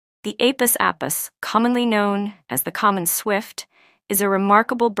The apus, commonly known as the common swift, is a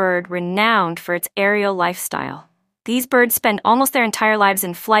remarkable bird renowned for its aerial lifestyle. These birds spend almost their entire lives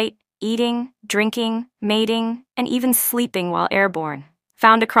in flight, eating, drinking, mating, and even sleeping while airborne.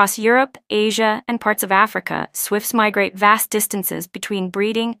 Found across Europe, Asia, and parts of Africa, swifts migrate vast distances between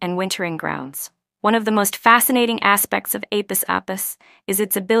breeding and wintering grounds. One of the most fascinating aspects of apus is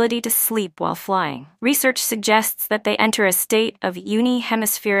its ability to sleep while flying. Research suggests that they enter a state of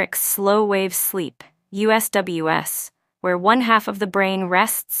unihemispheric slow-wave sleep, USWS, where one half of the brain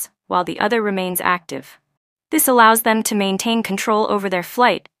rests while the other remains active. This allows them to maintain control over their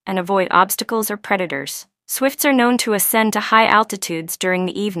flight and avoid obstacles or predators. Swifts are known to ascend to high altitudes during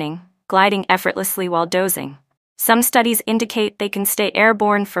the evening, gliding effortlessly while dozing. Some studies indicate they can stay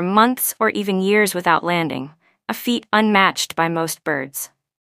airborne for months or even years without landing, a feat unmatched by most birds.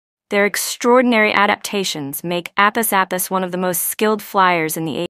 Their extraordinary adaptations make Apus one of the most skilled flyers in the